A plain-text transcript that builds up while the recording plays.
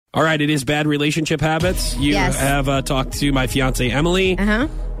All right, it is Bad Relationship Habits. You have talked to my fiance, Emily,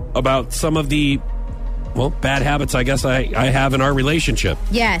 about some of the, bad habits I guess I have in our relationship.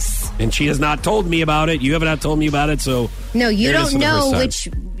 Yes. And she has not told me about it. You have not told me about it, so... No, you don't know which,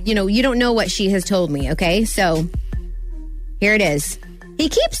 you don't know what she has told me, okay? So, here it is. He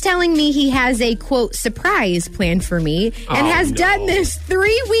keeps telling me he has a, quote, surprise planned for me and has done this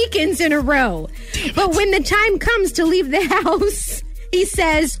 3 weekends in a row. But when the time comes to leave the house... He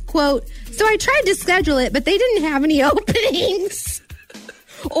says, quote, so I tried to schedule it, but they didn't have any openings.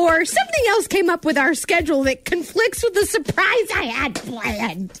 Or something else came up with our schedule that conflicts with the surprise I had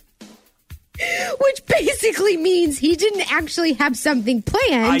planned. Which basically means he didn't actually have something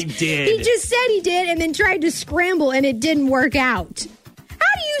planned. I did. He just said he did and then tried to scramble and it didn't work out.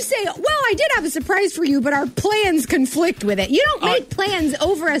 How do you say, I did have a surprise for you, but our plans conflict with it? You don't make plans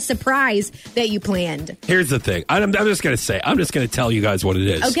over a surprise that you planned. Here's the thing. I'm just going to tell you guys what it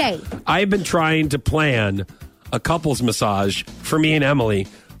is. Okay. I've been trying to plan a couples massage for me and Emily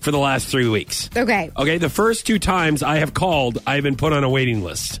for the last 3 weeks. Okay. Okay, the first 2 times I have called, I've been put on a waiting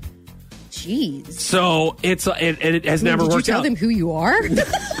list. Jeez. So it has never worked out. Did you tell them who you are?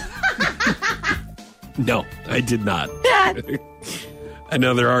 No, I did not. I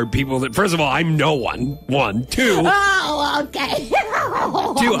know there are people that, first of all, I'm no one. 1, 2. Oh, okay. 2,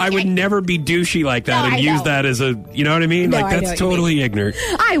 I would never be douchey like that and use that as a, you know what I mean? No, like, that's totally ignorant.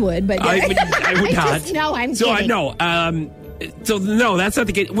 I would, but I would not. No, I'm so kidding. So no, that's not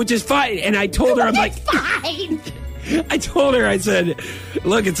the case, which is fine. And I told her, I'm like, fine. I told her, I said,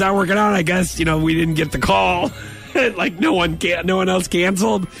 look, it's not working out. I guess, we didn't get the call. Like no one else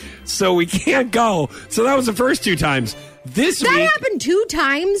canceled, so we can't go. So that was the first 2 times. This week, happened 2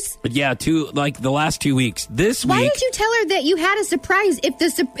 times? Yeah, the last 2 weeks. This week. Why did you tell her that you had a surprise if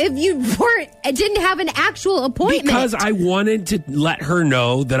you didn't have an actual appointment? Because I wanted to let her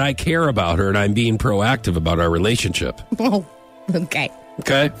know that I care about her and I'm being proactive about our relationship. Oh, okay.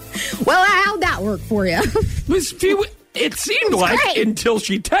 Okay. Well, how'd that work for you? It seemed like, great. Until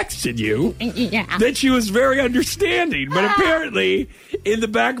she texted you, that she was very understanding. But apparently, in the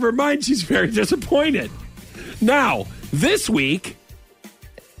back of her mind, she's very disappointed. Now, this week,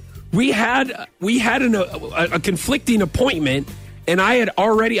 we had a conflicting appointment, and I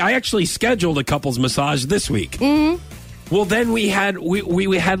actually scheduled a couples massage this week. Mm-hmm. Well, then we had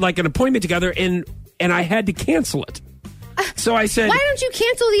like an appointment together, and I had to cancel it. So I said, why don't you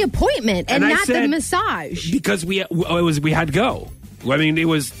cancel the appointment and not the massage? Because we had to go. I mean, it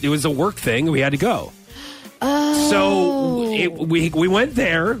was a work thing. We had to go. Oh. So we went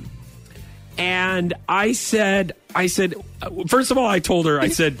there, and I said, first of all, I told her, I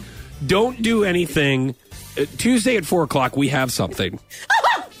said, don't do anything. Tuesday at 4:00, we have something.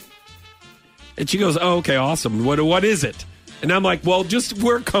 And she goes, oh, okay, awesome. What is it? And I'm like, well, just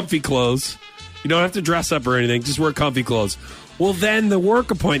wear comfy clothes. You don't have to dress up or anything. Just wear comfy clothes. Well, then the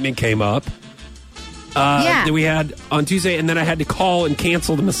work appointment came up that we had on Tuesday, and then I had to call and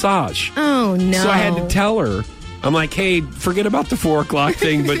cancel the massage. Oh, no. So I had to tell her. I'm like, hey, forget about the 4:00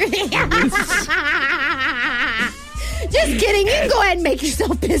 thing, but... Just kidding. You can go ahead and make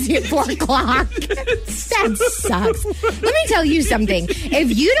yourself busy at 4:00. That sucks. Let me tell you something.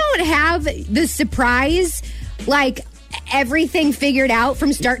 If you don't have the surprise, like... everything figured out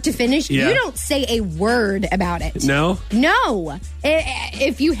from start to finish, you don't say a word about it. No? No.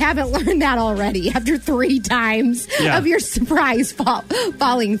 If you haven't learned that already after 3 times of your surprise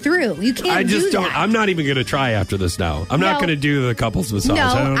falling through. You can't do that. I'm not even going to try after this now. I'm not going to do the couples massage.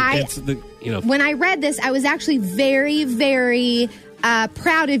 No, when I read this, I was actually very, very...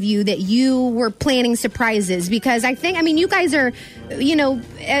 proud of you that you were planning surprises, because you guys are,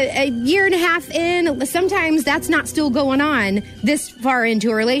 a year and a half in. Sometimes that's not still going on this far into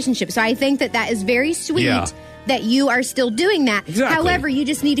a relationship. So I think that is very sweet that you are still doing that. Exactly. However, you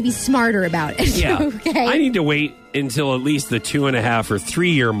just need to be smarter about it. Yeah. Okay? I need to wait until at least the 2.5 or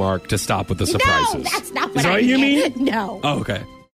 3 year mark to stop with the surprises. No, that's not what you mean? No. Oh, okay.